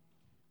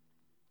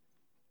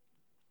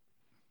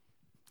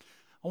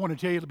I want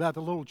to tell you about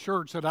the little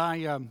church that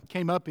I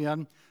came up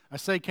in. I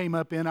say came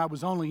up in. I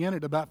was only in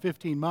it about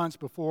 15 months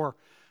before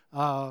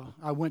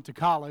I went to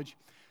college.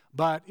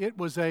 But it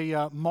was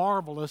a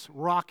marvelous,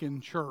 rocking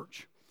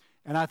church.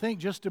 And I think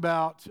just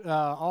about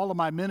all of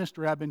my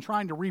ministry, I've been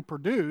trying to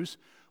reproduce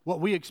what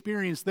we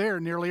experienced there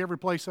in nearly every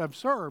place I've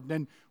served.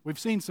 And we've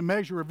seen some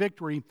measure of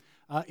victory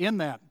in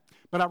that.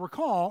 But I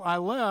recall I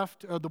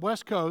left the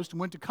West Coast and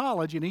went to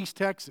college in East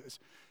Texas.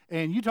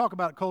 And you talk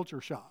about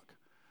culture shock.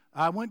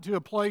 I went to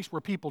a place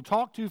where people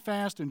talked too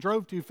fast and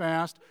drove too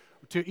fast,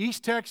 to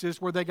East Texas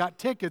where they got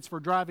tickets for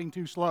driving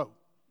too slow.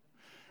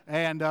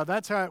 And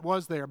that's how it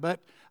was there.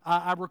 But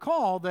I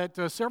recall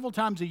that several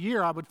times a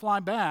year I would fly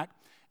back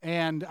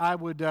and I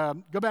would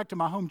go back to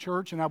my home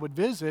church and I would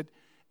visit,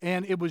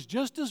 and it was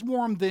just as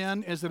warm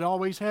then as it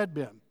always had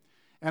been.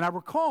 And I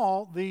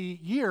recall the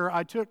year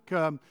I took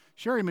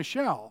Sherry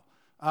Michelle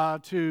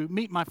to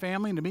meet my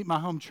family and to meet my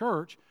home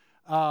church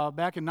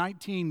back in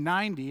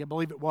 1990, I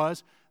believe it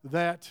was,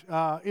 that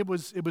it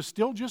was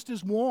still just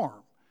as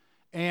warm.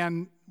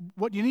 And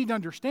what you need to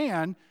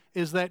understand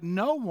is that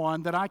no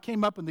one that I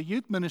came up in the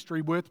youth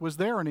ministry with was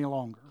there any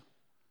longer.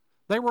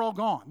 They were all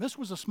gone. This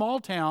was a small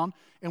town,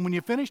 and when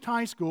you finished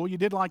high school, you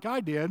did like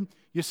I did,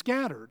 you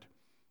scattered,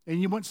 and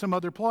you went some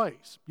other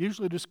place,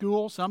 usually to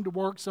school, some to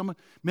work,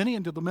 many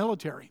into the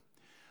military.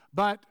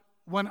 But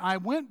when I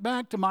went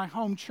back to my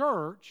home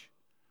church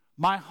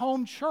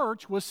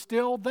was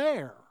still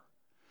there,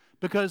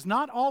 because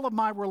not all of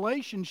my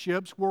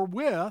relationships were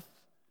with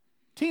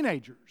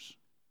teenagers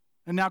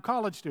and now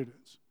college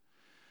students.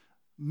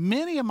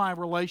 Many of my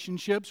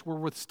relationships were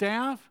with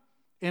staff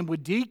and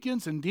with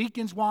deacons and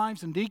deacons'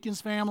 wives and deacons'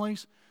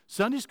 families,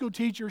 Sunday school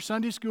teachers,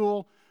 Sunday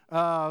school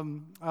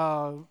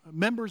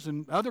members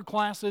and other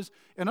classes.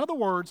 In other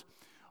words,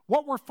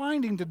 what we're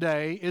finding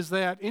today is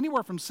that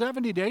anywhere from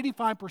 70 to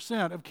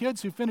 85% of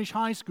kids who finish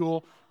high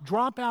school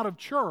drop out of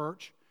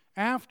church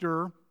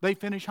after they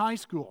finish high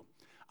school.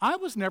 I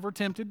was never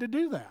tempted to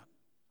do that,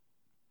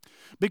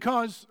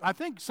 because I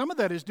think some of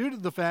that is due to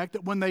the fact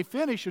that when they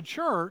finish a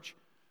church,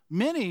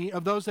 many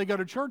of those they go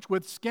to church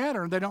with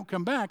scatter and they don't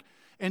come back.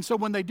 And so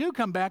when they do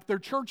come back, their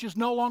church is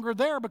no longer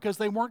there because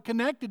they weren't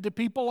connected to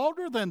people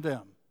older than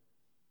them.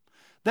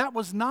 That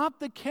was not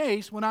the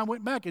case when I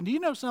went back. And do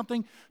you know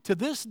something? To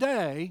this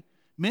day,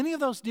 many of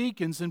those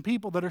deacons and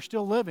people that are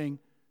still living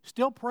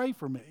still pray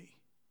for me.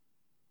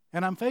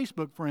 And I'm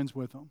Facebook friends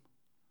with them.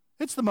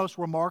 It's the most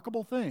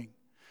remarkable thing,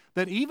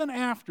 that even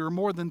after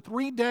more than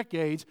 3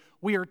 decades,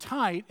 we are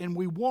tight and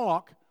we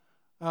walk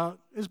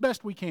as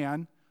best we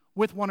can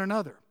with one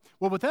another.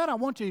 Well, with that, I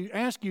want to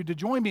ask you to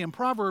join me in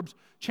Proverbs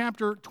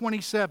chapter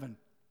 27.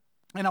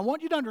 And I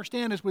want you to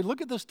understand as we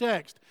look at this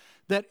text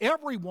that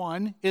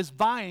everyone is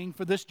vying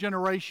for this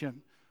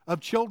generation of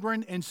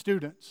children and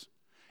students.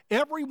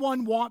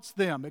 Everyone wants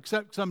them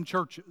except some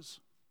churches.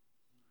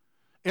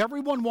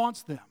 Everyone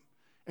wants them.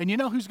 And you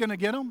know who's going to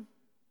get them?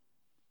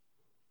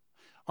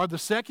 Are the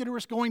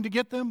secularists going to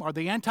get them? Are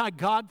the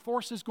anti-God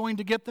forces going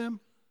to get them?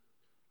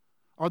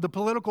 Are the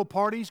political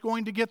parties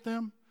going to get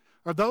them?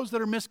 Are those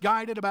that are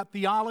misguided about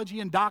theology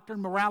and doctrine,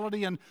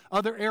 morality, and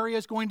other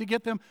areas going to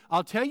get them?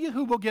 I'll tell you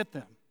who will get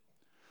them.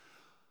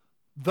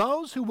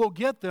 Those who will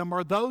get them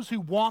are those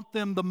who want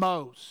them the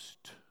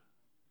most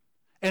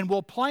and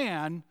will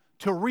plan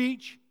to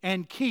reach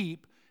and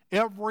keep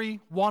every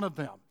one of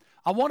them.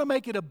 I want to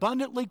make it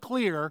abundantly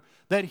clear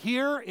that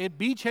here at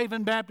Beach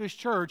Haven Baptist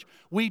Church,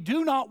 we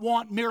do not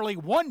want merely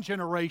one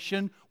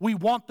generation, we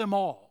want them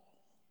all.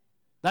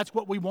 That's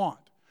what we want.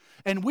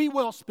 And we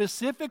will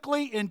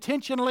specifically,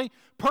 intentionally,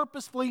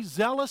 purposefully,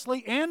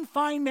 zealously, and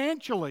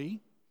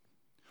financially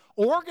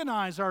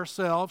organize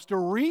ourselves to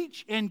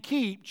reach and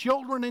keep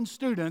children and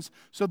students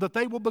so that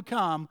they will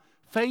become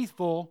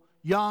faithful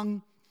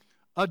young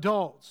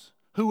adults.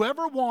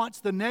 Whoever wants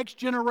the next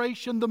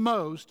generation the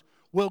most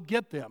will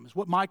get them, is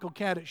what Michael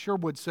Catt at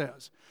Sherwood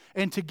says.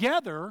 And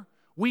together,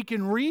 we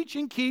can reach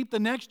and keep the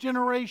next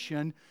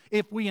generation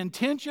if we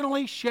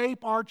intentionally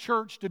shape our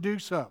church to do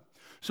so.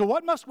 So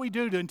what must we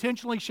do to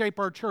intentionally shape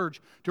our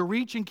church to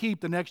reach and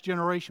keep the next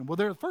generation? Well,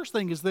 the first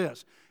thing is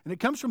this, and it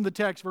comes from the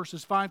text,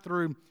 verses 5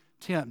 through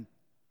 10.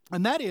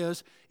 And that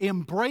is,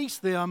 embrace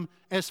them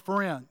as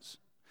friends.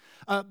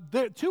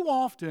 Too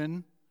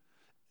often,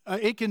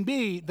 it can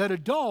be that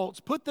adults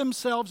put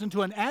themselves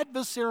into an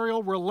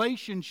adversarial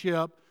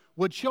relationship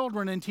with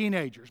children and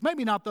teenagers.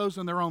 Maybe not those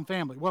in their own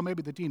family. Well,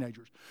 maybe the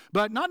teenagers.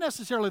 But not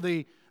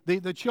necessarily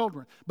the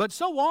children. But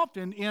so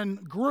often in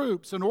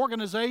groups and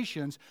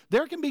organizations,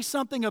 there can be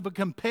something of a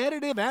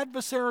competitive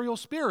adversarial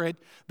spirit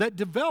that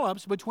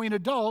develops between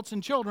adults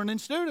and children and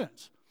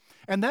students.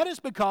 And that is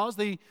because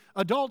the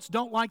adults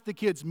don't like the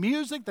kids'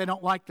 music, they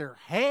don't like their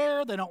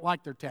hair, they don't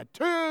like their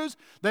tattoos,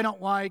 they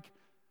don't like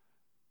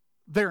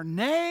their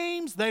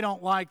names, they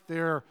don't like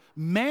their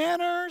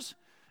manners.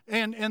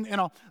 And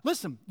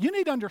listen, you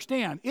need to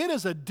understand, it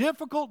is a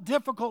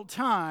difficult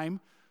time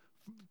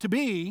to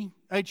be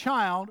a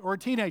child or a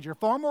teenager,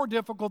 far more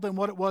difficult than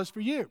what it was for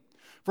you.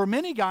 For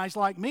many guys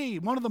like me,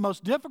 one of the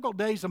most difficult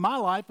days of my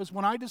life is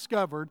when I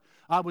discovered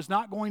I was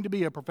not going to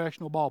be a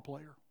professional ball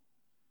player.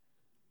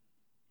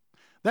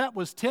 That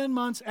was 10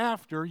 months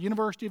after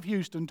University of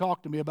Houston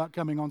talked to me about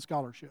coming on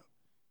scholarship.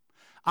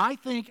 I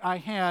think I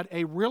had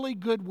a really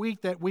good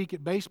week that week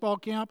at baseball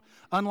camp,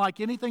 unlike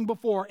anything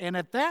before, and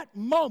at that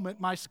moment,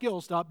 my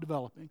skills stopped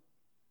developing.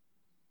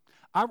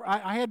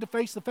 I had to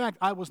face the fact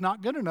I was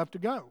not good enough to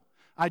go.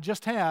 I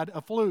just had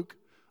a fluke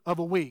of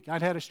a week.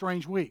 I'd had a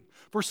strange week.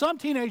 For some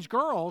teenage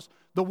girls,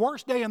 the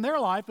worst day in their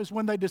life is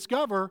when they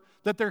discover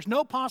that there's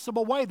no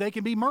possible way they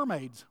can be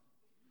mermaids.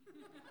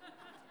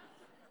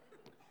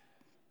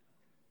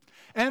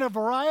 And a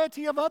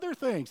variety of other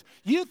things.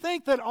 You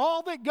think that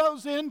all that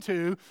goes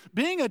into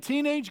being a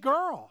teenage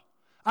girl.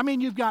 I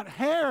mean, you've got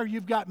hair,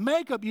 you've got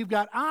makeup, you've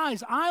got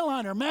eyes,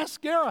 eyeliner,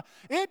 mascara.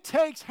 It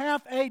takes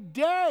half a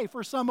day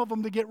for some of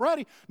them to get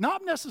ready.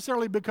 Not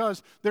necessarily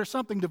because there's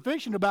something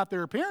deficient about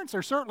their appearance.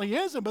 There certainly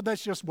isn't, but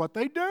that's just what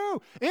they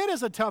do. It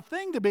is a tough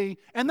thing to be,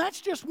 and that's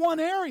just one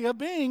area of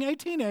being a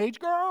teenage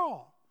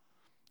girl.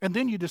 And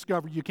then you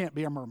discover you can't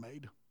be a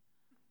mermaid.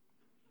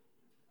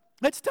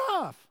 It's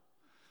tough.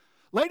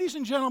 Ladies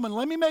and gentlemen,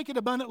 let me make it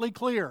abundantly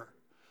clear.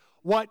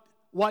 What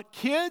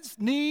kids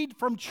need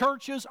from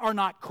churches are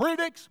not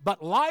critics,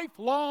 but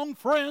lifelong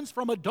friends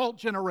from adult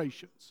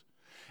generations.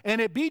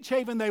 And at Beach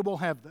Haven, they will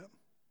have them.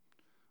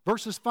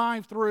 Verses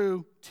 5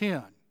 through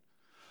 10.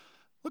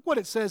 Look what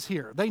it says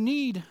here. They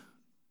need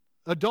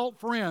adult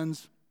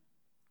friends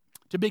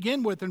to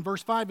begin with in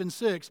verse 5 and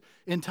 6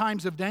 in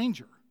times of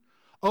danger.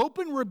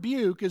 Open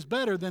rebuke is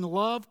better than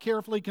love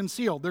carefully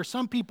concealed. There's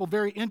some people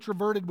very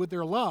introverted with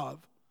their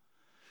love.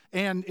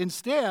 And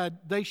instead,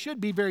 they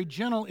should be very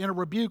gentle in a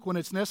rebuke when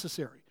it's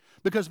necessary.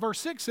 Because verse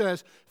 6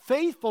 says,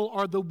 faithful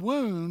are the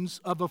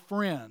wounds of a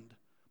friend,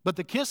 but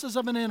the kisses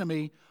of an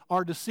enemy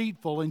are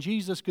deceitful. And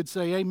Jesus could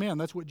say, amen.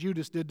 That's what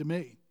Judas did to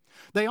me.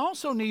 They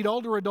also need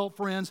older adult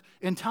friends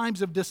in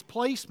times of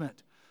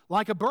displacement.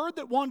 Like a bird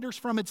that wanders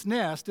from its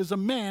nest is a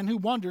man who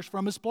wanders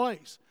from his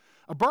place.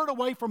 A bird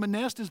away from a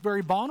nest is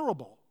very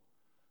vulnerable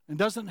and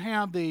doesn't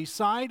have the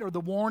sight or the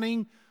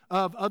warning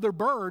of other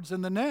birds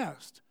in the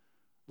nest.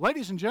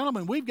 Ladies and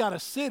gentlemen, we've got a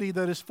city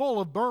that is full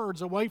of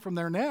birds away from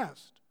their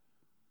nest.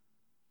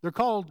 They're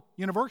called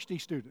university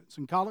students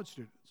and college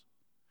students.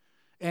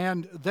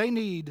 And they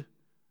need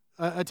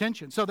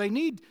attention. So they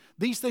need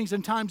these things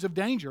in times of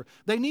danger.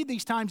 They need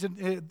these times of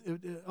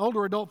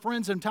older adult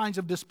friends in times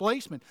of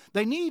displacement.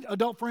 They need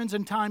adult friends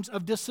in times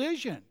of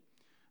decision.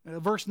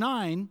 Verse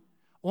 9,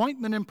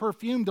 ointment and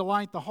perfume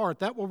delight the heart.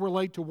 That will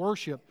relate to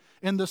worship.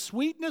 And the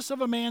sweetness of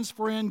a man's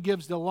friend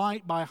gives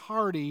delight by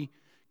hearty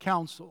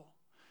counsel.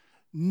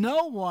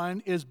 No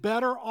one is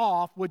better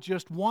off with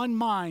just one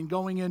mind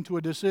going into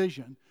a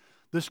decision.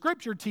 The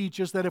Scripture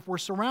teaches that if we're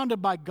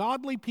surrounded by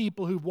godly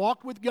people who've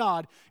walked with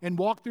God and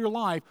walked through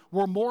life,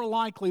 we're more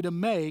likely to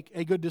make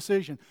a good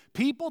decision.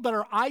 People that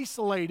are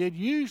isolated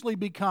usually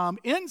become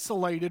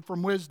insulated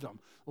from wisdom.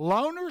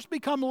 Loners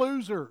become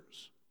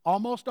losers,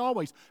 almost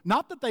always.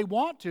 Not that they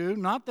want to,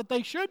 not that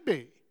they should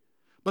be,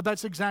 but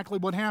that's exactly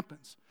what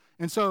happens.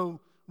 And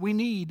so we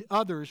need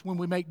others when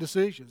we make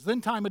decisions.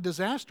 Then time of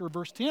disaster,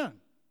 verse 10.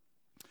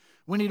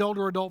 We need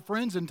older adult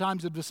friends in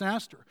times of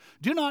disaster.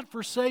 Do not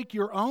forsake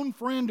your own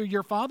friend or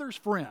your father's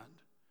friend,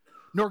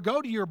 nor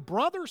go to your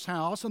brother's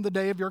house in the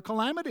day of your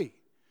calamity.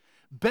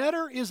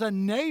 Better is a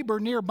neighbor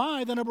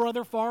nearby than a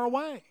brother far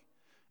away.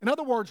 In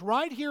other words,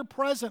 right here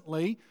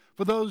presently,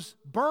 for those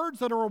birds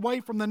that are away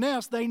from the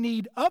nest, they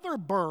need other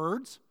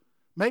birds,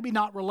 maybe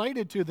not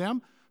related to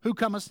them, who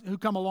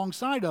come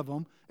alongside of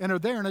them and are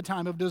there in a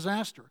time of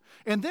disaster.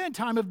 And then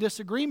time of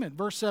disagreement,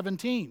 verse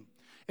 17.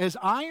 As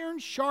iron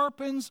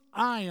sharpens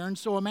iron,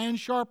 so a man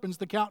sharpens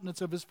the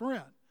countenance of his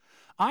friend.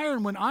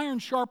 When iron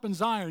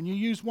sharpens iron, you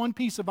use one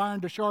piece of iron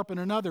to sharpen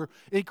another,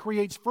 it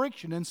creates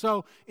friction. And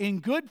so in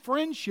good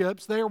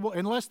friendships,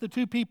 unless the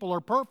two people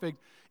are perfect,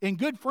 in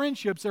good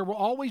friendships, there will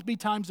always be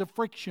times of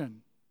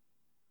friction.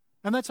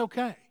 And that's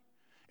okay.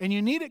 And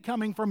you need it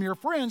coming from your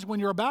friends when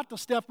you're about to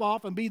step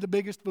off and be the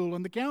biggest fool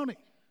in the county.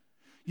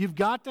 You've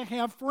got to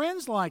have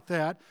friends like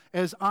that.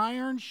 As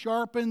iron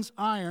sharpens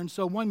iron,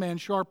 so one man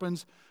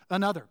sharpens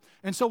another.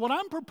 And so what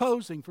I'm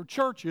proposing for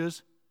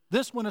churches,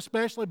 this one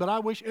especially, but I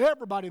wish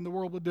everybody in the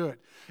world would do it,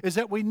 is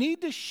that we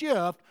need to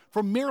shift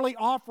from merely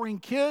offering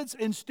kids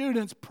and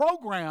students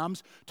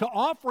programs to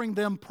offering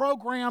them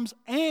programs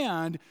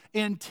and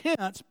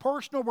intense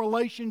personal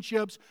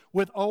relationships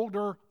with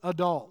older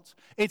adults.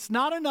 It's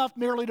not enough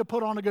merely to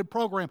put on a good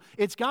program.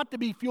 It's got to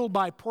be fueled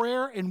by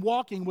prayer and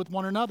walking with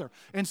one another.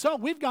 And so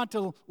we've got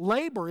to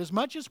labor as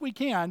much as we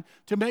can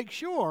to make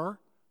sure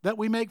that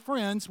we make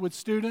friends with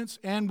students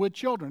and with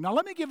children. Now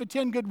let me give you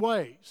 10 good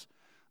ways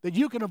that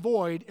you can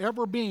avoid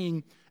ever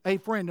being a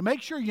friend, to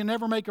make sure you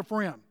never make a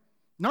friend.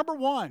 Number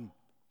one,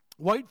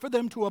 wait for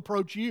them to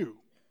approach you.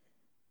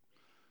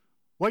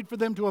 Wait for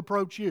them to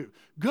approach you.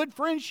 Good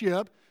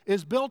friendship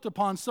is built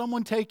upon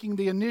someone taking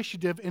the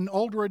initiative, and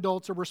older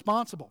adults are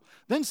responsible.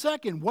 Then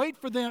second,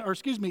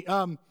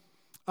 do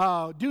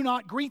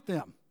not greet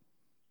them.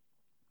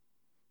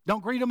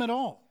 Don't greet them at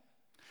all.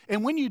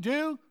 And when you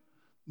do,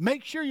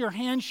 make sure your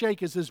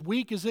handshake is as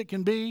weak as it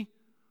can be,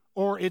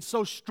 or it's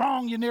so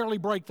strong you nearly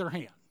break their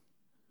hand.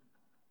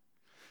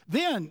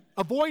 Then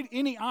avoid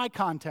any eye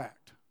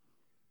contact.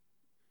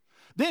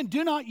 Then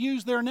do not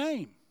use their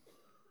name.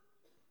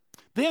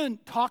 Then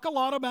talk a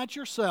lot about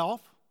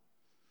yourself.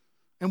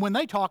 And when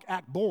they talk,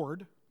 act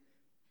bored.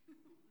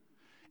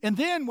 And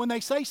then when they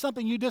say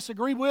something you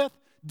disagree with,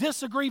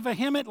 disagree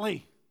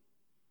vehemently.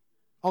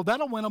 Oh,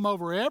 that'll win them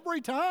over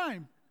every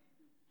time.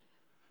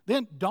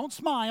 Then don't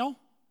smile.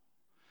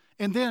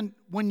 And then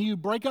when you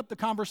break up the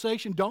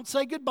conversation, don't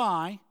say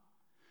goodbye.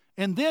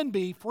 And then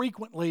be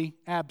frequently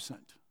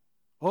absent.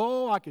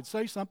 Oh, I could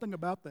say something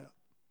about that.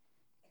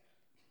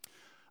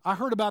 I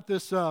heard about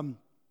this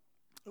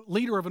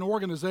leader of an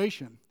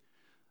organization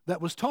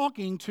that was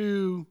talking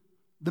to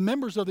the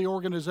members of the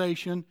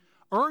organization,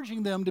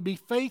 urging them to be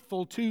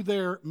faithful to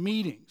their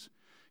meetings.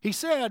 He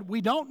said, "We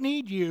don't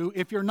need you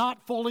if you're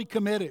not fully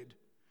committed.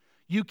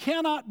 You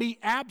cannot be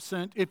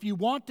absent if you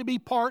want to be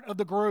part of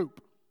the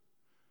group."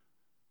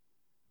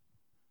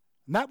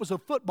 And that was a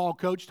football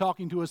coach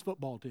talking to his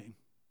football team.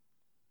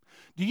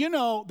 Do you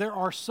know there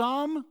are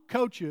some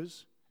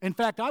coaches, in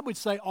fact, I would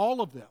say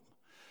all of them,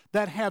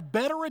 that have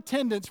better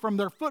attendance from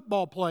their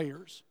football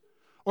players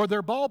or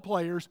their ball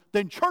players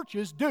than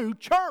churches do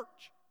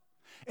church.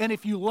 And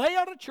if you lay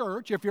out of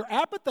church, if you're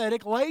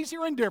apathetic, lazy,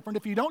 or indifferent,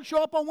 if you don't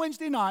show up on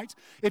Wednesday nights,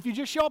 if you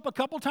just show up a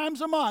couple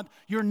times a month,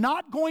 you're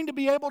not going to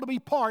be able to be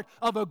part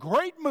of a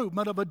great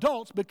movement of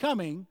adults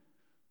becoming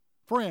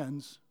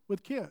friends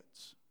with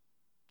kids.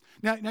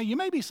 Now you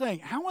may be saying,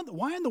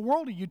 why in the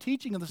world are you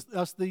teaching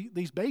us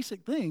these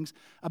basic things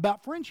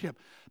about friendship?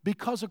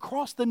 Because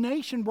across the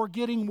nation we're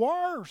getting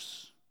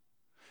worse.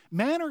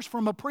 Manners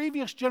from a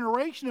previous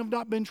generation have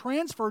not been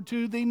transferred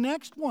to the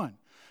next one.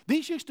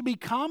 These used to be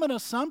common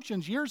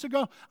assumptions years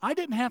ago. I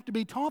didn't have to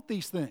be taught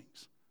these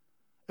things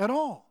at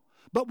all.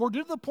 But we're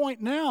to the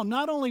point now,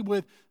 not only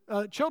with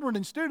children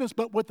and students,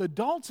 but with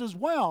adults as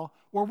well,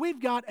 where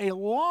we've got a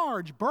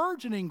large,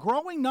 burgeoning,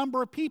 growing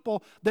number of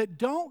people that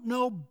don't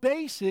know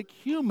basic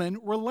human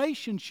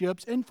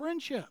relationships and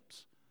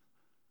friendships.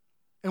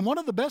 And one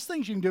of the best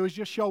things you can do is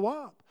just show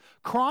up.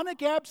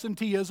 Chronic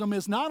absenteeism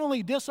is not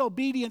only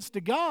disobedience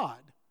to God,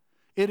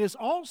 it is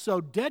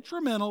also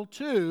detrimental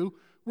to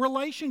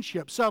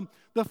relationships. So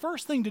the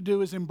first thing to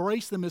do is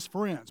embrace them as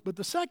friends. But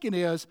the second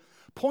is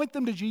point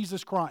them to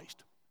Jesus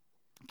Christ.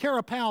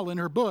 Kara Powell, in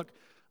her book,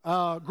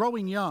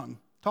 Growing Young,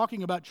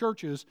 talking about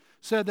churches,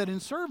 said that in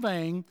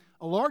surveying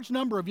a large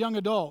number of young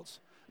adults,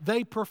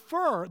 they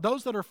prefer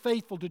those that are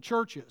faithful to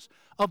churches.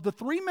 Of the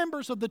three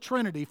members of the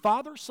Trinity,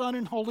 Father, Son,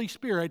 and Holy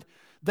Spirit,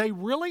 they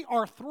really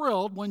are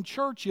thrilled when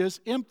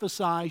churches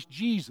emphasize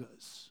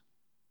Jesus.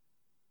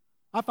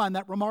 I find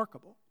that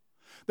remarkable.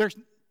 There's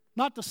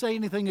not to say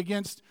anything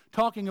against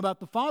talking about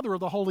the Father or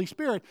the Holy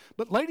Spirit,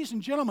 but ladies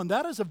and gentlemen,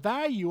 that is a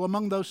value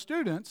among those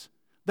students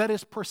that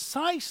is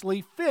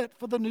precisely fit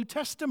for the New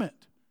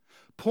Testament.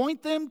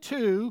 Point them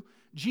to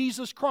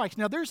Jesus Christ.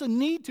 Now, there's a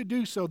need to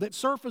do so that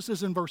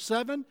surfaces in verse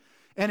 7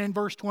 and in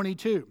verse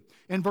 22.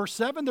 In verse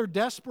 7, they're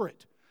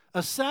desperate.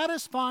 A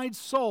satisfied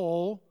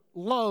soul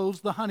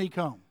loathes the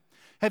honeycomb.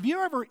 Have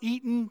you ever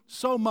eaten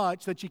so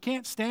much that you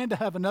can't stand to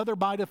have another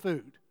bite of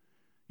food?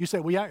 You say,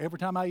 well, yeah, every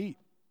time I eat.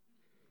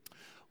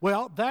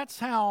 Well, that's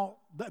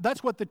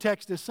what the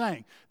text is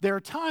saying. There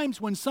are times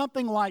when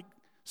something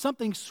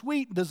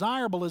sweet and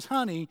desirable as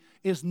honey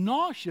is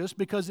nauseous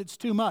because it's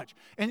too much.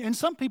 And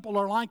some people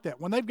are like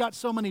that. When they've got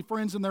so many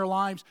friends in their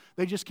lives,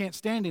 they just can't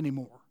stand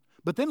anymore.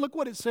 But then look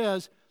what it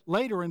says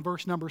later in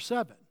verse number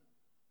 7.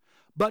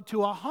 But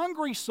to a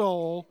hungry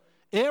soul,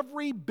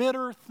 every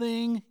bitter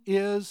thing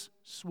is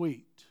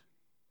sweet.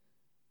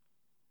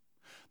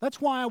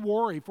 That's why I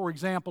worry, for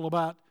example,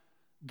 about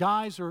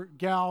guys or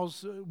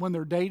gals when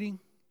they're dating.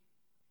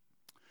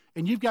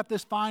 And you've got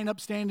this fine,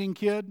 upstanding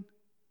kid,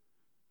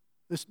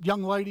 this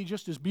young lady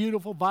just as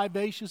beautiful,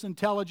 vivacious,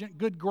 intelligent,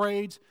 good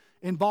grades,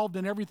 involved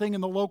in everything in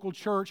the local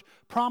church,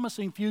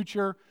 promising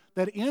future,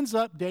 that ends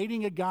up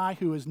dating a guy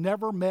who has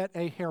never met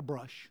a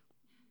hairbrush,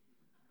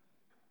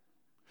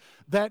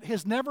 that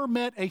has never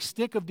met a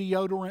stick of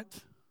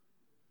deodorant,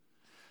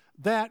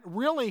 that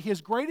really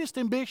his greatest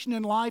ambition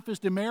in life is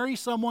to marry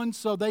someone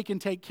so they can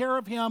take care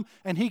of him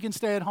and he can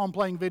stay at home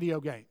playing video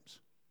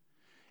games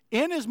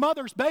in his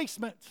mother's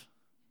basement.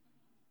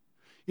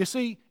 You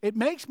see, it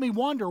makes me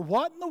wonder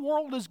what in the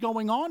world is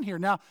going on here.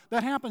 Now,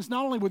 that happens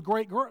not only with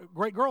great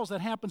girls, that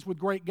happens with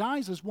great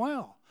guys as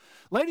well.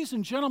 Ladies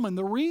and gentlemen,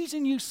 the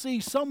reason you see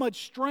so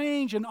much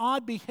strange and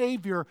odd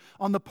behavior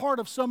on the part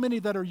of so many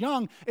that are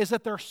young is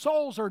that their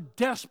souls are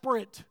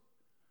desperate.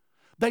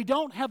 They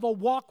don't have a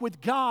walk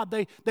with God.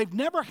 They've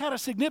never had a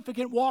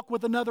significant walk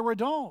with another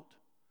adult.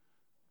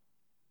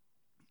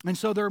 And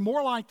so they're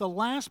more like the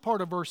last part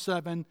of verse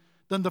 7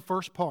 than the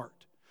first part.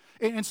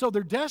 And so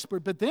they're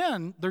desperate, but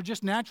then they're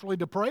just naturally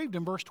depraved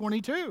in verse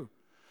 22.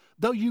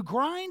 Though you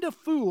grind a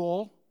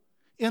fool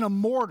in a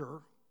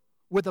mortar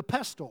with a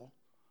pestle,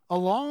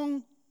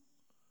 along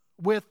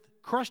with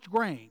crushed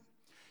grain,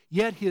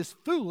 yet his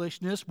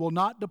foolishness will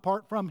not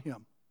depart from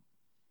him.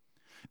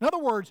 In other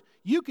words,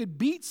 you could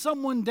beat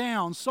someone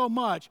down so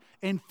much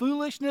and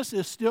foolishness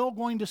is still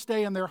going to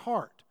stay in their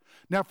heart.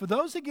 Now, for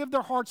those that give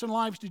their hearts and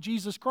lives to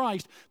Jesus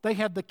Christ, they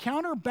have the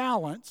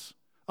counterbalance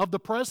of the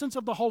presence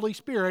of the Holy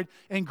Spirit,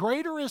 and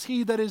greater is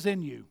He that is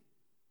in you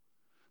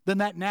than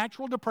that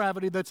natural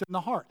depravity that's in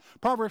the heart.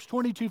 Proverbs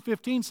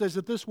 22:15 says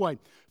it this way,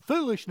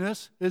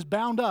 foolishness is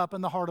bound up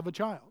in the heart of a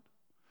child.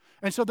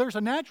 And so there's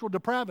a natural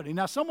depravity.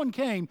 Now, someone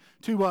came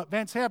to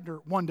Vance Havner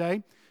one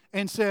day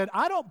and said,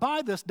 I don't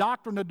buy this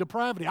doctrine of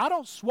depravity. I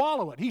don't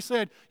swallow it. He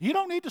said, you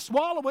don't need to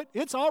swallow it.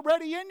 It's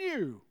already in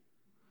you.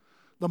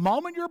 The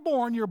moment you're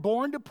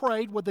born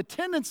depraved with a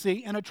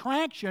tendency and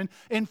attraction,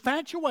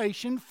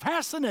 infatuation,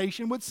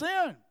 fascination with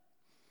sin.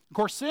 Of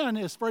course, sin,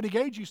 as Freddie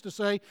Gage used to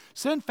say,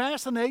 sin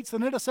fascinates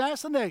and it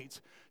assassinates.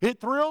 It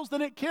thrills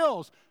and it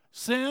kills.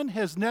 Sin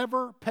has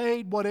never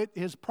paid what it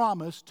is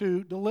promised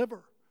to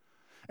deliver.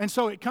 And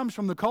so it comes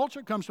from the culture,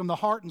 it comes from the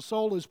heart and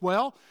soul as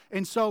well.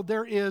 And so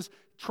there is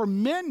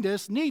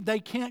tremendous need. They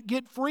can't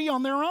get free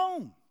on their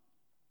own.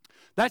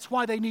 That's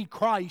why they need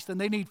Christ, and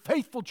they need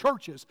faithful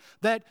churches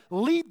that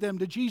lead them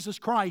to Jesus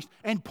Christ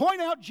and point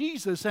out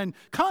Jesus and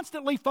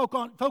constantly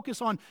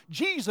focus on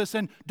Jesus,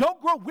 and don't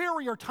grow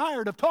weary or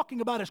tired of talking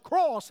about His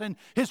cross and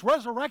His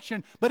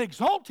resurrection, but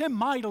exalt Him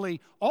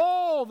mightily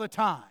all the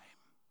time.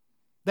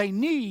 They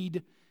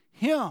need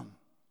Him.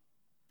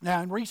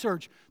 Now, in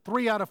research,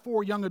 3 out of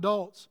 4 young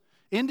adults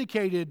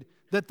indicated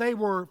that they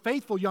were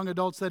faithful young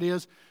adults, that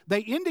is,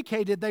 they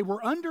indicated they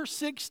were under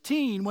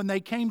 16 when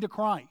they came to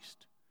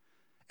Christ.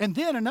 And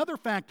then another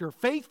factor,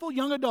 faithful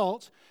young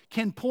adults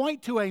can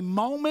point to a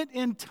moment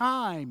in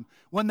time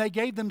when they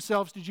gave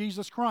themselves to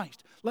Jesus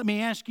Christ. Let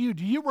me ask you,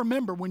 do you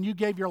remember when you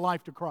gave your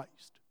life to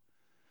Christ?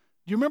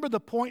 Do you remember the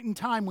point in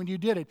time when you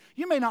did it?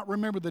 You may not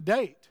remember the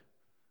date.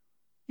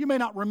 You may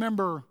not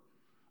remember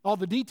all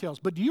the details,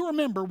 but do you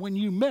remember when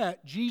you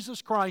met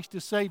Jesus Christ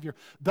as Savior?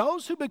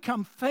 Those who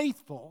become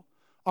faithful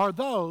are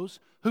those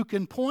who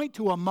can point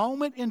to a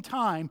moment in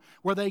time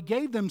where they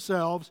gave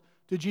themselves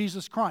to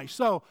Jesus Christ.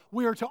 So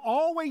we are to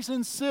always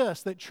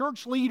insist that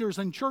church leaders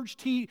and church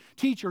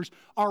teachers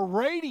are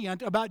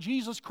radiant about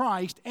Jesus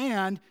Christ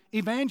and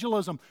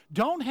evangelism.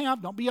 Don't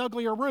be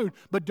ugly or rude,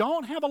 but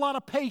don't have a lot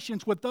of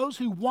patience with those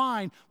who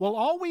whine. Well,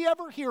 all we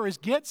ever hear is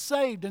get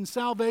saved and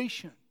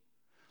salvation.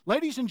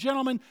 Ladies and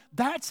gentlemen,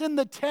 that's in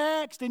the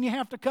text, and you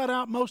have to cut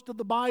out most of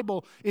the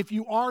Bible if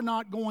you are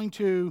not going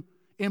to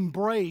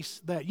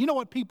embrace that. You know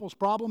what people's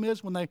problem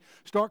is when they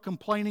start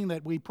complaining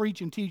that we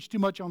preach and teach too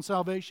much on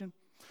salvation?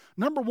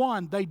 Number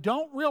one, they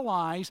don't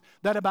realize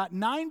that about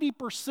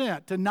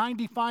 90% to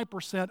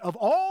 95% of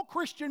all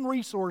Christian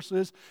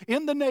resources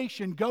in the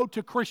nation go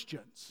to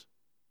Christians.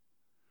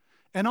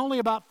 And only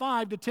about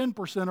 5 to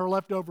 10% are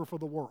left over for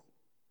the world.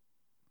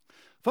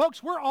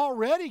 Folks, we're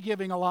already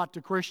giving a lot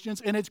to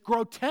Christians, and it's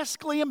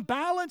grotesquely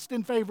imbalanced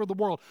in favor of the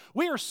world.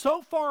 We are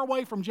so far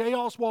away from J.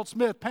 Oswald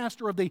Smith,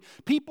 pastor of the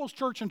People's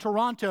Church in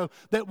Toronto,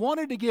 that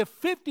wanted to give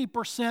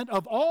 50%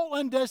 of all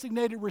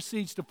undesignated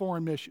receipts to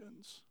foreign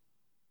missions.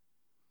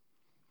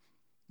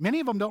 Many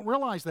of them don't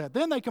realize that.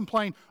 Then they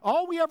complain,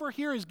 all we ever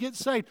hear is get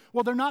saved.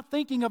 Well, they're not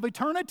thinking of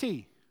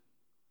eternity.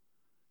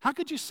 How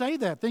could you say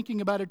that, thinking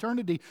about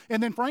eternity?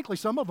 And then, frankly,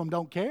 some of them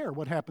don't care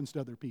what happens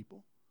to other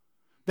people.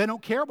 They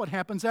don't care what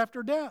happens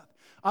after death.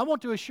 I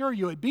want to assure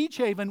you, at Beach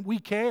Haven, we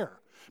care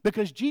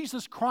because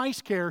Jesus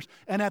Christ cares.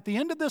 And at the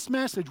end of this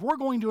message, we're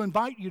going to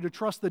invite you to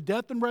trust the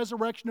death and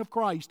resurrection of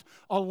Christ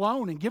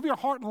alone and give your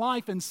heart and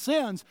life and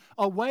sins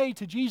away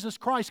to Jesus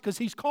Christ because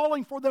He's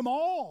calling for them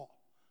all.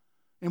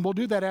 And we'll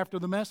do that after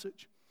the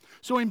message.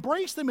 So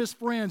embrace them as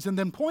friends and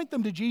then point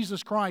them to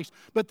Jesus Christ,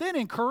 but then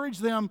encourage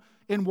them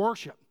in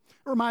worship.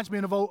 It reminds me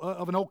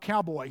of an old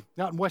cowboy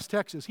out in West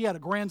Texas. He had a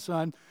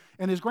grandson,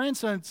 and his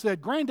grandson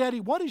said,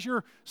 Granddaddy, what is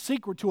your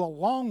secret to a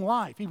long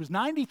life? He was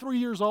 93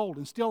 years old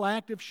and still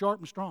active, sharp,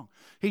 and strong.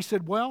 He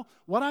said, well,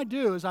 what I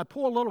do is I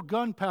pour a little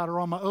gunpowder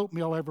on my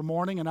oatmeal every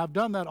morning, and I've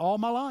done that all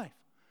my life.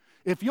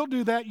 If you'll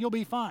do that, you'll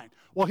be fine.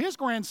 Well, his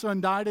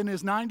grandson died in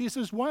his 90s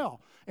as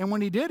well. And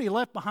when he did, he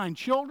left behind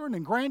children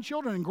and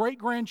grandchildren and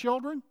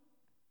great-grandchildren.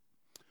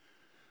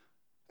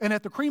 And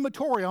at the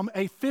crematorium,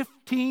 a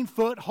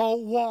 15-foot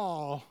whole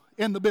wall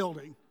in the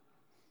building.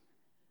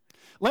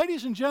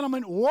 Ladies and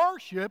gentlemen,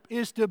 worship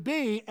is to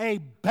be a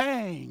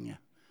bang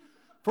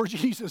for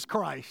Jesus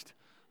Christ.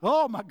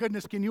 Oh, my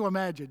goodness, can you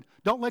imagine?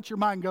 Don't let your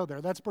mind go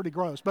there. That's pretty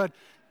gross. But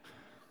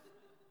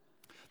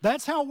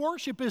that's how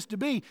worship is to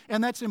be,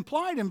 and that's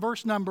implied in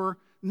verse number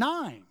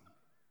 9.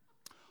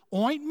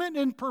 Ointment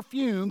and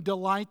perfume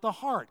delight the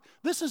heart.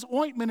 This is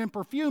ointment and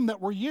perfume that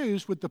were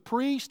used with the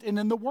priest and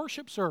in the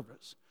worship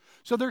service.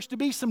 So there's to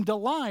be some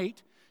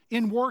delight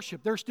in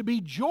worship. There's to be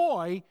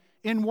joy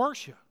in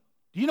worship.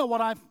 Do you know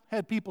what I've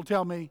had people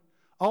tell me?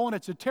 Oh, and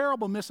it's a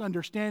terrible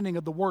misunderstanding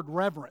of the word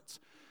reverence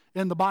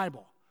in the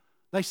Bible.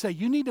 They say,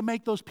 you need to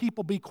make those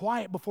people be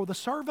quiet before the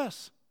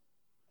service.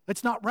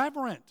 It's not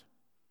reverent.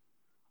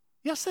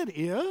 Yes, it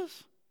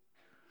is.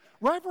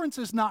 Reverence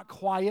is not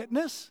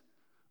quietness.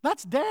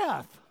 That's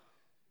death.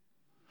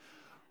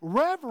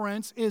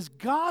 reverence is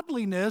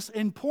godliness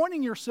and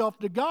pointing yourself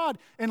to God.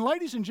 And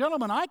ladies and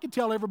gentlemen, I could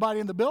tell everybody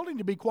in the building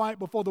to be quiet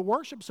before the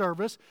worship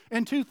service,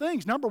 and two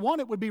things. Number one,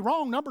 it would be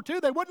wrong. Number two,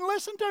 they wouldn't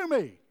listen to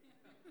me.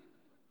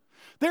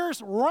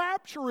 There's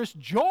rapturous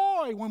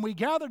joy when we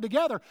gather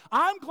together.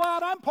 I'm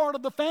glad I'm part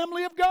of the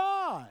family of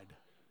God.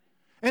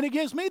 And it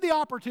gives me the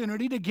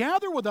opportunity to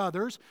gather with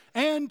others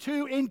and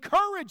to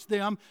encourage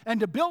them and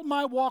to build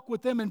my walk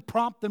with them and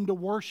prompt them to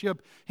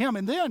worship Him.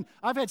 And then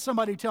I've had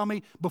somebody tell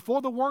me, before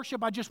the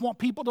worship, I just want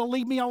people to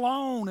leave me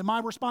alone. And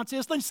my response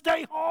is, then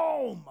stay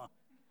home.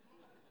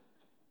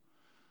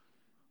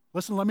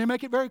 Listen, let me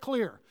make it very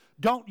clear.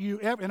 Don't you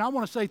ever, and I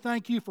want to say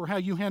thank you for how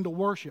you handle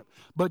worship,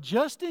 but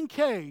just in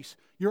case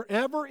you're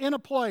ever in a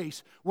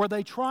place where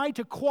they try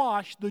to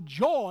quash the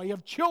joy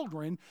of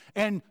children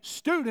and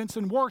students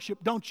in worship,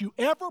 don't you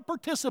ever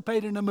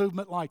participate in a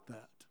movement like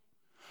that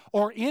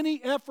or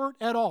any effort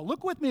at all.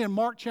 Look with me in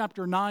Mark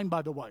chapter 9,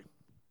 by the way.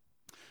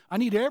 I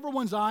need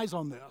everyone's eyes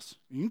on this.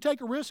 You can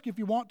take a risk if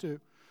you want to.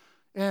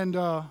 And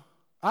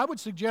I would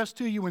suggest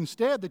to you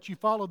instead that you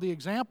follow the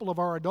example of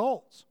our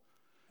adults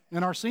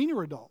and our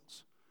senior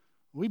adults.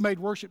 We've made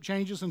worship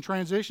changes and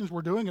transitions.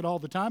 We're doing it all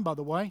the time, by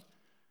the way.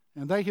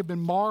 And they have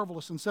been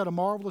marvelous and set a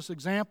marvelous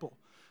example.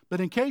 But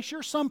in case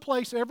you're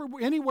someplace,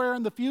 anywhere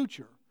in the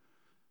future,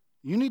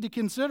 you need to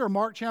consider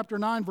Mark chapter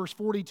 9, verse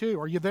 42.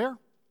 Are you there?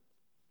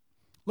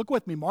 Look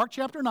with me. Mark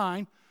chapter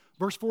 9,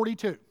 verse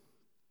 42.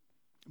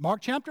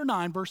 Mark chapter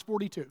 9, verse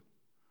 42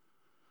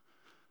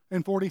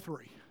 and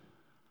 43.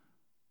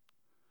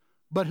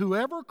 But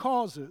whoever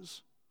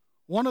causes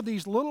one of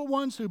these little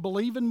ones who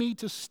believe in me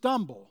to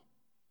stumble,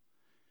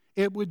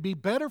 it would be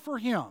better for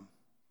him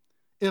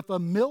if a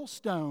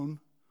millstone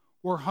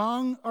were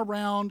hung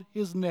around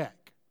his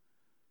neck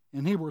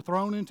and he were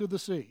thrown into the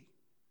sea.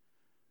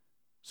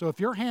 So if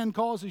your hand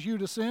causes you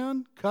to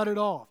sin, cut it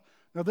off.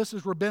 Now this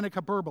is rabbinic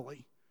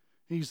hyperbole.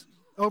 He's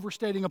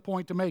overstating a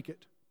point to make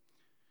it.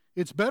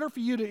 It's better for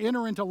you to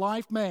enter into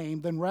life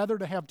maimed than rather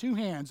to have two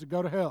hands that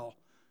go to hell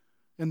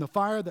in the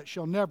fire that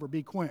shall never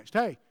be quenched.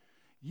 Hey,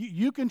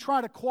 you can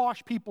try to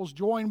quash people's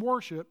joy in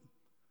worship,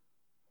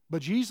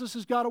 but Jesus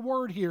has got a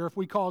word here if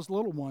we cause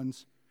little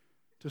ones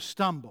to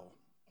stumble.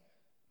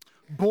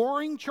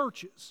 Boring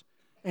churches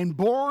and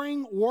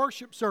boring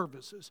worship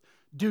services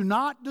do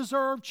not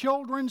deserve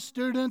children,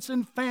 students,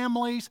 and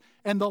families,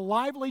 and the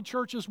lively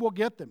churches will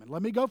get them. And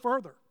let me go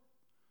further.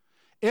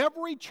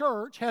 Every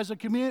church has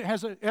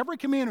every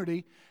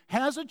community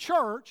has a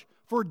church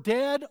for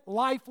dead,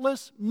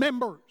 lifeless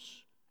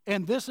members,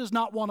 and this is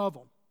not one of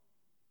them.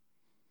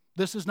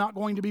 This is not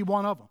going to be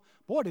one of them.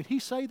 Boy, did he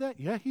say that?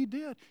 Yeah, he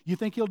did. You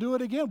think he'll do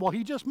it again? Well,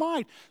 he just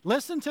might.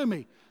 Listen to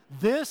me.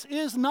 This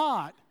is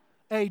not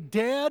a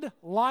dead,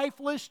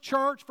 lifeless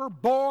church for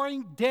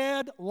boring,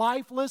 dead,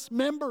 lifeless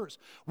members.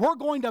 We're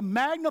going to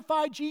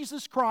magnify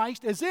Jesus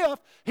Christ as if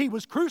He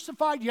was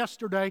crucified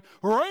yesterday,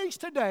 raised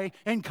today,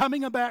 and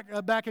coming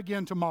back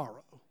again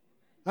tomorrow.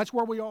 That's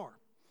where we are.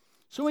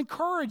 So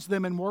encourage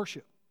them in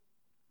worship.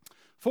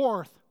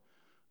 Fourth,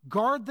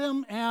 guard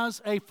them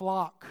as a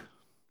flock.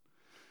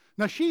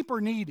 Now, sheep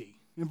are needy.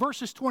 In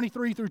verses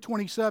 23 through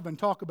 27,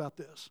 talk about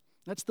this.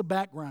 That's the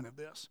background of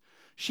this.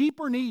 Sheep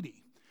are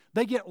needy.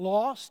 They get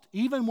lost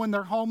even when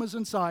their home is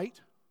in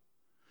sight.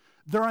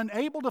 They're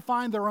unable to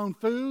find their own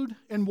food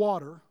and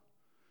water.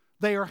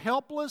 They are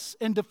helpless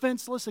and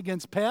defenseless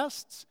against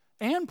pests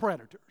and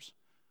predators.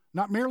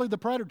 Not merely the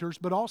predators,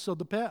 but also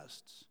the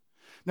pests.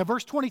 Now,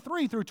 verse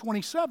 23 through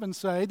 27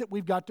 say that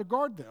we've got to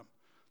guard them.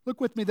 Look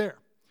with me there.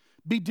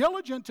 Be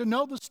diligent to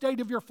know the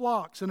state of your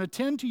flocks and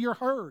attend to your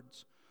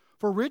herds.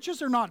 For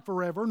riches are not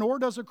forever, nor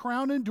does a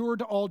crown endure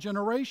to all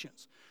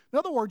generations. In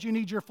other words, you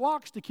need your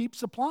flocks to keep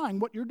supplying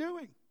what you're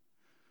doing.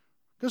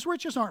 Because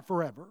riches aren't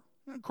forever.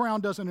 A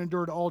crown doesn't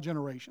endure to all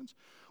generations.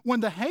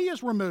 When the hay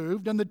is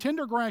removed and the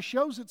tender grass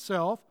shows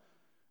itself,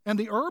 and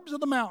the herbs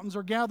of the mountains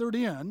are gathered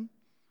in,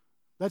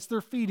 that's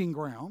their feeding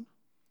ground,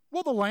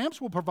 well, the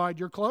lambs will provide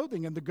your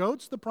clothing, and the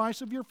goats the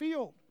price of your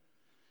field.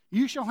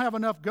 You shall have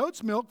enough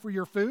goat's milk for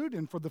your food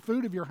and for the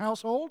food of your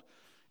household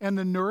and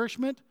the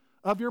nourishment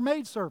of your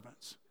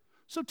maidservants.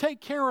 So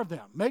take care of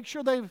them. Make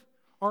sure they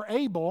are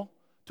able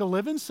to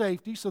live in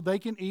safety so they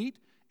can eat,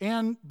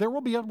 and there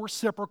will be a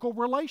reciprocal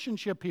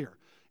relationship here.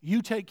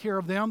 You take care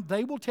of them,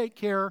 they will take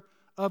care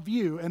of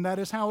you, and that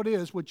is how it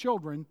is with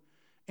children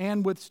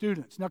and with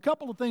students. Now, a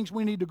couple of things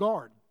we need to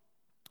guard.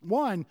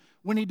 One,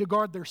 we need to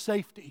guard their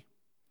safety.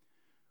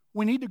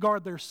 We need to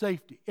guard their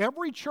safety.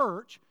 Every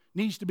church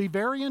needs to be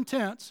very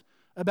intense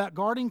about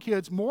guarding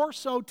kids, more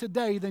so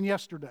today than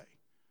yesterday.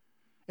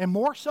 And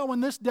more so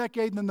in this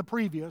decade than the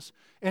previous,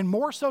 and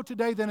more so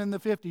today than in the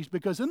 50s,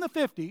 because in the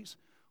 50s,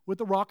 with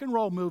the rock and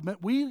roll movement,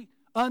 we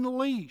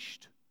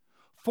unleashed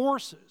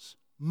forces,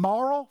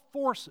 moral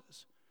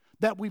forces,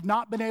 that we've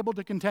not been able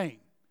to contain.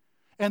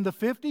 And the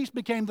 50s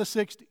became the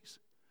 60s,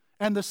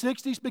 and the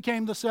 60s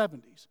became the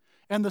 70s,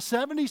 and the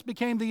 70s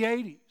became the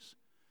 80s,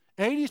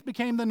 80s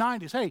became the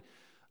 90s. Hey,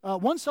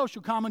 one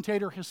social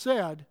commentator has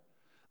said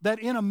that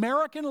in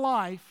American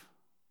life,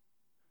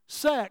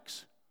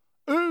 sex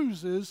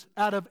oozes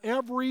out of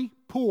every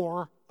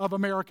poor of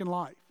American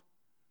life.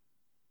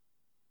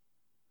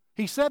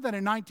 He said that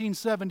in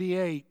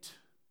 1978.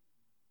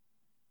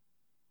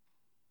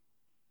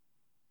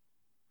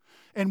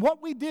 And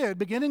what we did,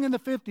 beginning in the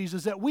 50s,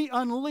 is that we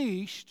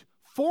unleashed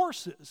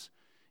forces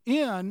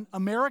in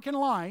American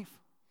life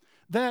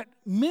that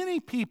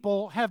many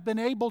people have been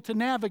able to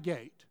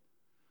navigate.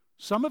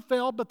 Some have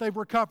failed, but they've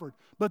recovered.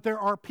 But there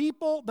are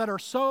people that are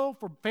so,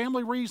 for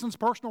family reasons,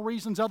 personal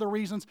reasons, other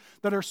reasons,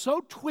 that are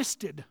so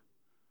twisted,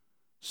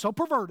 so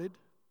perverted,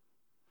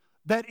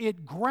 that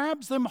it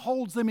grabs them,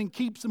 holds them, and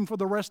keeps them for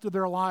the rest of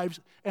their lives,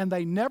 and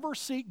they never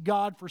seek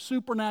God for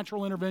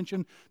supernatural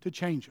intervention to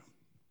change them.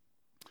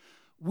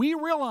 We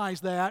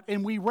realize that,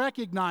 and we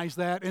recognize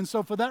that, and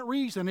so for that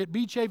reason, at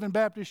Beach Haven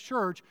Baptist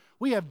Church,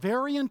 we have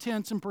very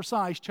intense and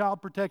precise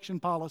child protection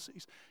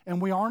policies,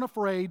 and we aren't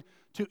afraid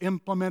to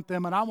implement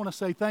them, and I want to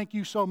say thank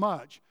you so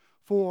much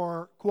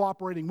for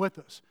cooperating with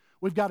us.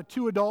 We've got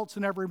 2 adults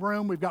in every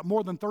room. We've got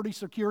more than 30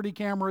 security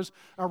cameras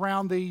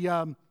around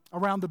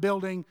the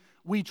building.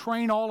 We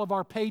train all of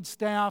our paid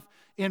staff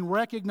in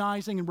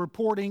recognizing and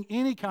reporting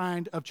any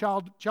kind of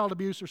child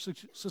abuse or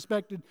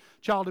suspected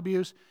child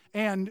abuse,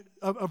 and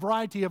a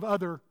variety of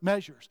other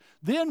measures.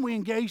 Then we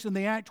engaged in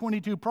the Act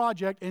 22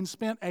 project and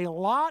spent a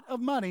lot of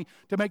money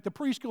to make the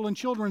preschool and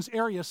children's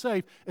area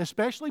safe,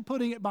 especially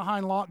putting it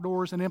behind locked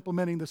doors and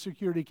implementing the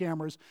security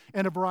cameras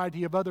and a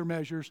variety of other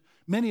measures,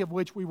 many of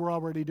which we were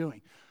already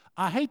doing.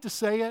 I hate to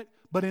say it,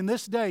 but in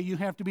this day you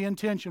have to be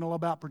intentional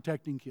about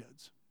protecting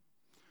kids.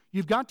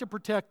 You've got to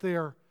protect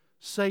their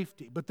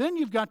safety, but then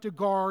you've got to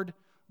guard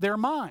their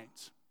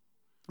minds.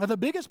 Now, the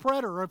biggest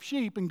predator of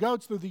sheep and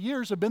goats through the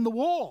years have been the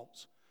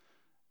wolves.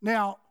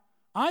 Now,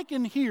 I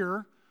can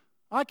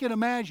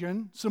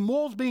imagine some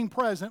wolves being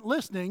present,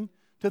 listening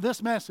to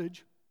this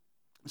message,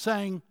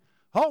 saying,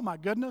 "Oh my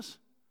goodness,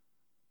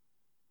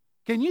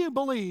 can you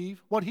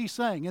believe what he's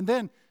saying?" And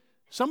then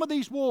some of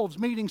these wolves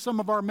meeting some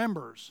of our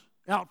members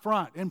out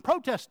front and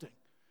protesting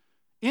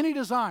any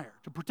desire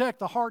to protect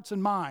the hearts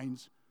and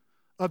minds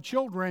of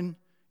children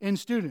and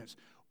students.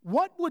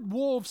 What would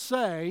wolves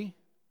say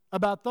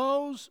about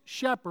those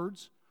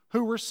shepherds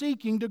who were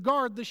seeking to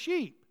guard the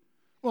sheep?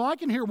 Well, I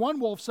can hear one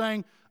wolf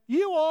saying,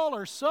 "You all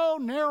are so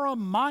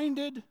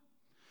narrow-minded.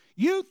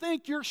 You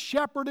think your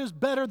shepherd is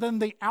better than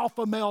the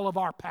alpha male of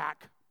our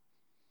pack.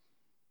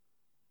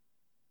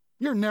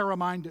 You're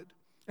narrow-minded."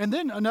 And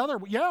then another,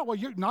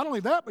 you're not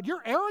only that, but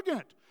you're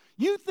arrogant.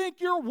 You think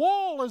your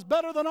wool is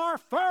better than our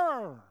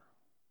fur.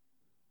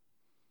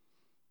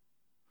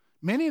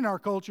 Many in our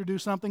culture do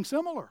something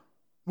similar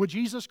with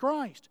Jesus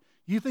Christ.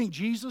 You think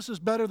Jesus is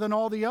better than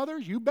all the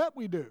others? You bet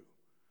we do.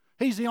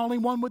 He's the only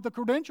one with the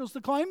credentials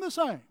to claim the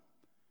same.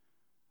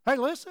 Hey,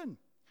 listen,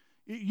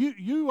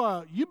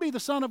 you be the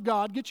Son of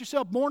God, get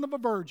yourself born of a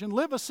virgin,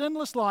 live a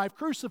sinless life,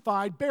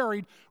 crucified,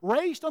 buried,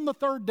 raised on the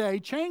 3rd day,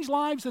 change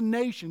lives and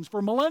nations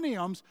for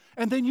millenniums,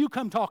 and then you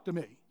come talk to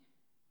me.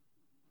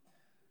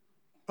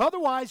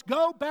 Otherwise,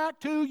 go back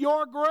to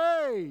your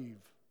grave.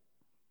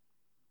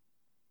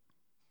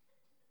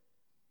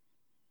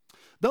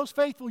 Those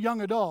faithful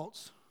young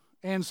adults,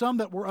 and some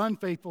that were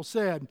unfaithful,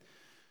 said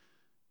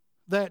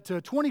that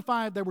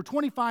they were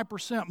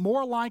 25%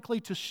 more likely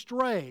to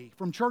stray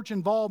from church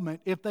involvement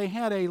if they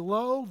had a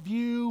low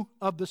view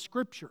of the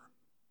Scripture.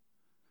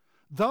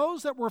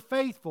 Those that were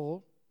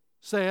faithful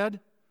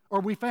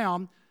we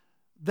found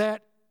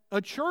that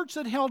a church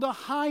that held a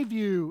high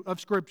view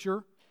of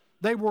Scripture,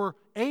 they were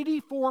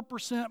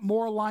 84%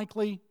 more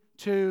likely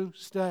to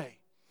stay.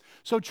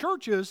 So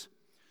churches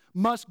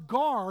must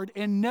guard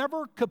and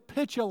never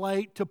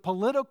capitulate to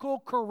political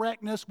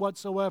correctness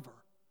whatsoever.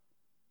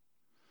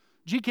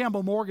 G.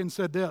 Campbell Morgan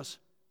said this,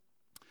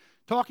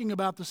 talking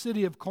about the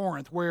city of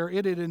Corinth, where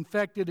it had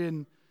infected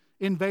and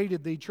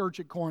invaded the church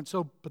at Corinth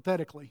so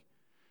pathetically.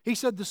 He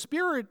said, "The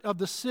spirit of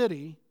the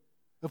city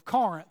of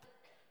Corinth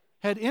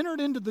had entered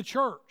into the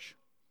church.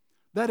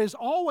 That is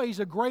always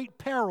a great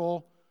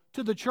peril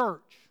to the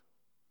church."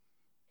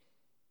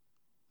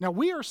 Now,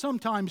 we are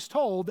sometimes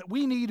told that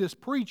we need, as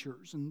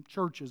preachers and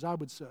churches, I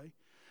would say,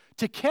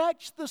 to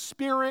catch the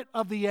spirit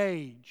of the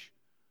age.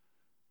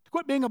 To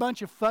quit being a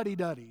bunch of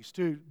fuddy-duddies.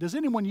 Does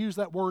anyone use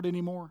that word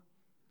anymore?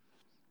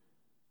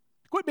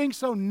 Quit being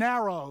so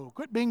narrow.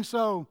 Quit being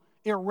so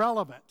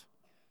irrelevant.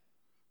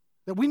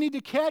 That we need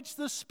to catch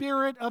the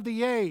spirit of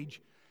the age.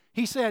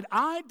 He said,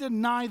 "I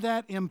deny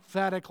that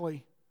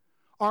emphatically.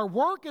 Our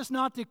work is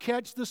not to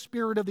catch the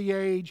spirit of the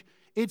age.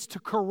 It's to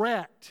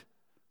correct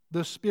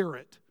the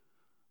spirit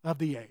of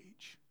the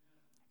age."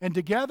 And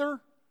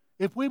together,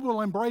 if we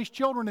will embrace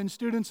children and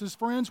students as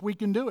friends, we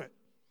can do it.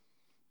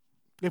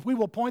 If we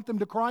will point them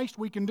to Christ,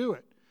 we can do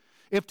it.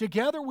 If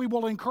together we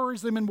will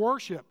encourage them in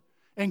worship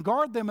and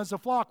guard them as a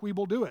flock, we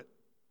will do it.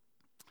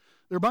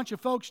 There were a bunch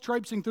of folks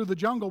traipsing through the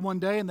jungle one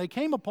day, and they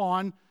came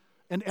upon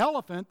an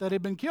elephant that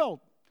had been killed.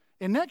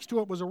 And next to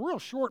it was a real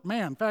short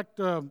man. In fact,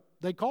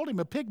 they called him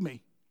a pygmy.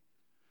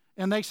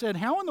 And they said,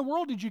 "How in the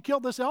world did you kill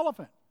this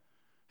elephant?"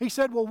 He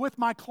said, "Well, with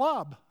my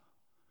club."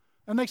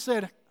 And they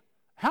said,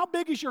 "How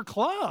big is your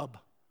club?"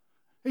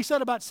 He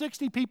said, "About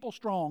 60 people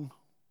strong."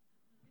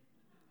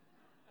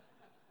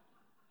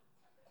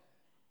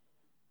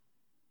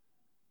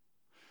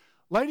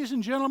 Ladies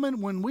and gentlemen,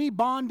 when we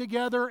bond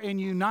together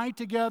and unite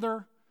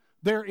together,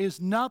 there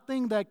is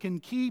nothing that can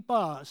keep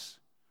us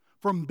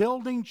from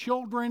building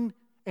children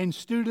and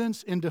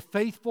students into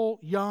faithful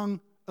young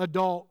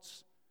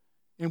adults.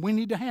 And we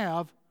need to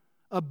have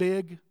a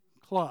big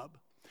club.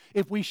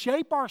 If we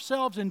shape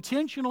ourselves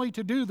intentionally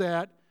to do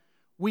that,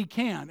 we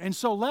can. And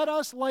so let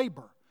us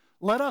labor,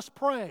 let us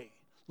pray,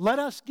 let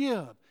us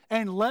give,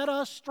 and let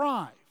us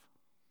strive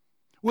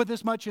with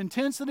as much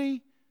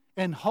intensity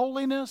and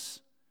holiness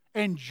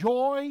and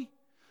joy,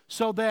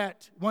 so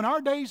that when our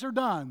days are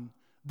done,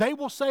 they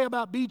will say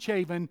about Beach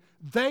Haven,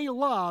 they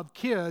love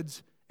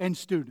kids and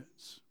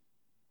students.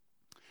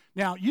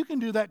 Now, you can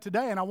do that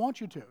today, and I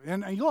want you to.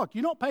 And look,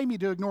 you don't pay me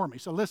to ignore me,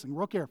 so listen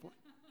real carefully.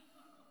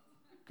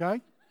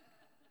 Okay?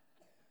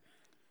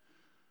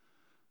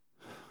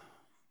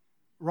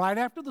 Right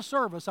after the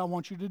service, I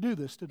want you to do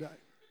this today.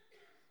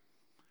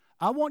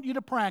 I want you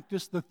to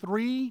practice the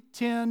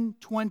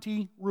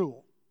 3-10-20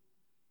 rule.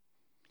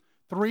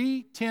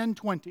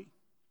 3-10-20.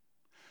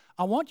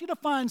 I want you to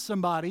find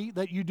somebody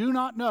that you do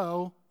not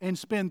know and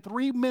spend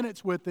 3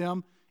 minutes with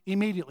them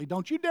immediately.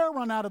 Don't you dare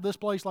run out of this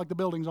place like the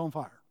building's on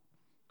fire.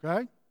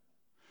 Okay?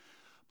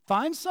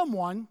 Find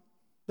someone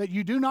that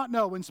you do not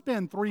know and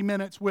spend 3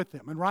 minutes with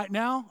them. And right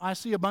now, I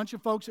see a bunch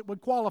of folks that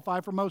would qualify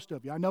for most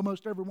of you. I know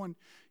most everyone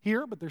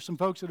here, but there's some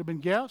folks that have been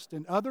guests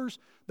and others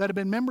that have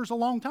been members a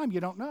long time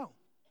you don't know.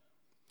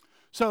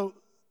 So,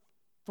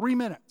 3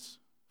 minutes.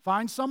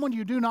 Find someone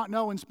you do not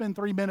know and spend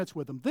 3 minutes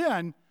with them.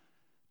 Then,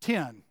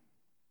 10.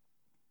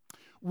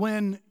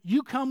 When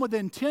you come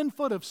within 10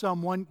 foot of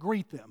someone,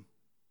 greet them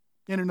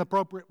in an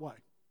appropriate way.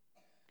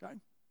 Okay?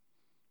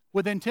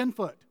 Within 10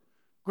 foot,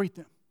 greet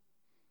them.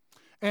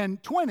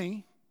 And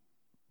 20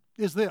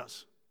 is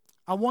this.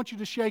 I want you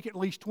to shake at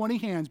least 20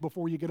 hands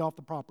before you get off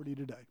the property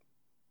today.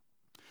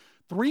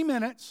 3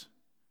 minutes,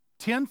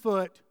 10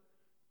 foot,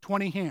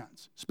 20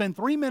 hands. Spend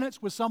 3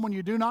 minutes with someone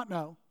you do not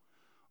know,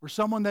 or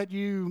someone that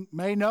you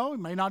may know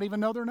and may not even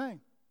know their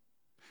name.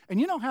 And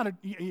you know how to,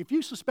 if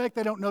you suspect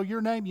they don't know your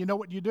name, you know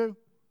what you do?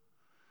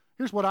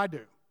 Here's what I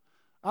do.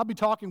 I'll be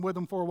talking with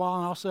them for a while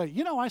and I'll say,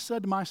 you know, I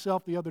said to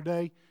myself the other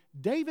day,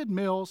 David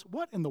Mills,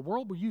 what in the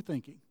world were you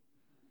thinking?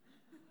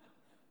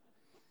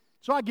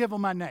 So I give them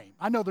my name.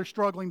 I know they're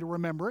struggling to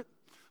remember it,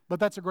 but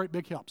that's a great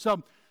big help.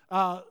 So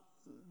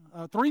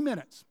 3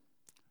 minutes.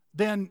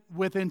 Then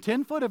within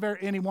 10 foot of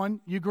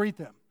anyone, you greet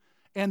them.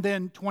 And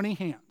then 20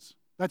 hands.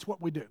 That's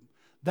what we do.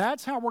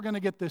 That's how we're going to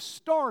get this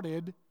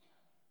started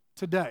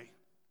today.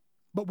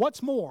 But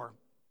what's more,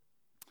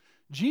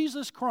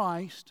 Jesus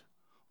Christ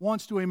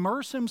wants to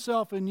immerse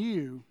himself in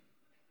you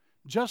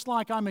just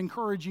like I'm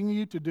encouraging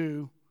you to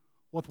do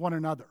with one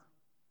another.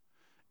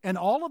 And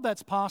all of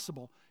that's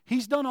possible.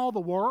 He's done all the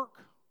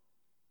work.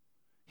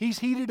 He's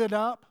heated it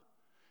up.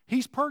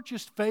 He's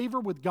purchased favor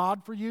with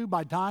God for you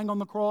by dying on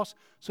the cross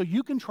so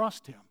you can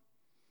trust him.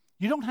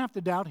 You don't have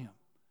to doubt him.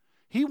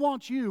 He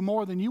wants you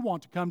more than you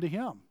want to come to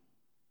him.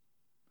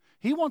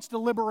 He wants to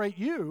liberate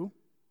you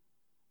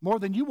more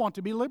than you want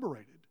to be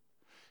liberated.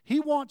 He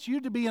wants you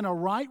to be in a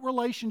right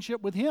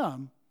relationship with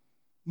him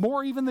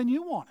more even than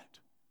you want it.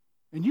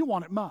 And you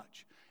want it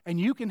much. And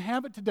you can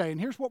have it today.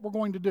 And here's what we're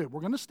going to do.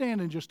 We're going to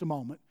stand in just a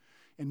moment.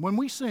 And when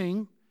we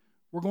sing,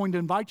 we're going to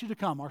invite you to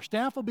come. Our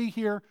staff will be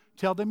here.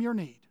 Tell them your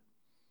need.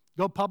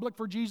 Go public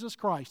for Jesus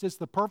Christ. It's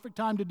the perfect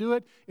time to do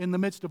it in the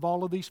midst of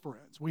all of these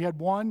friends. We had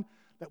one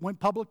that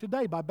went public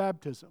today by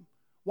baptism.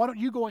 Why don't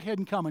you go ahead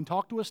and come and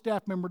talk to a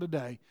staff member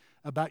today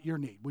about your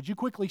need? Would you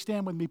quickly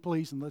stand with me,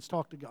 please, and let's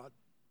talk to God.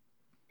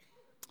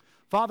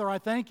 Father, I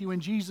thank you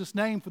in Jesus'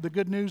 name for the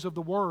good news of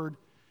the Word,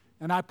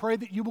 and I pray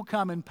that you will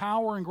come in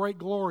power and great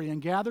glory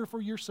and gather for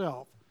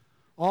yourself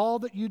all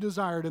that you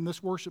desired in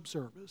this worship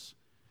service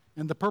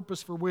and the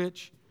purpose for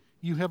which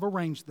you have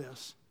arranged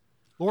this.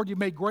 Lord, you've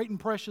made great and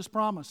precious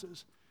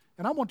promises,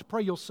 and I want to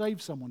pray you'll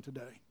save someone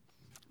today.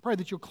 Pray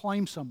that you'll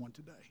claim someone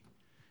today.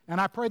 And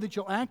I pray that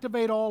you'll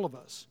activate all of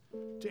us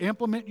to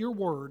implement your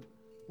word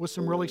with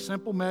some really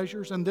simple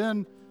measures and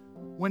then,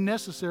 when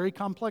necessary,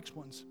 complex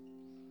ones.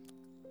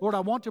 Lord, I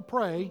want to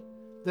pray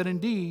that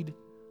indeed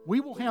we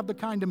will have the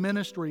kind of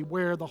ministry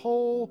where the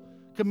whole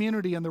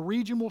community and the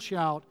region will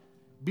shout,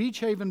 Beach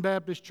Haven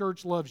Baptist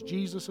Church loves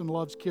Jesus and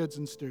loves kids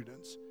and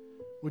students.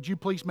 Would you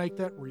please make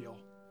that real?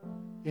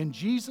 In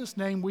Jesus'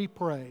 name we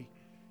pray,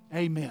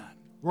 amen.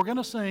 We're going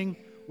to sing,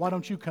 Why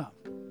Don't You Come?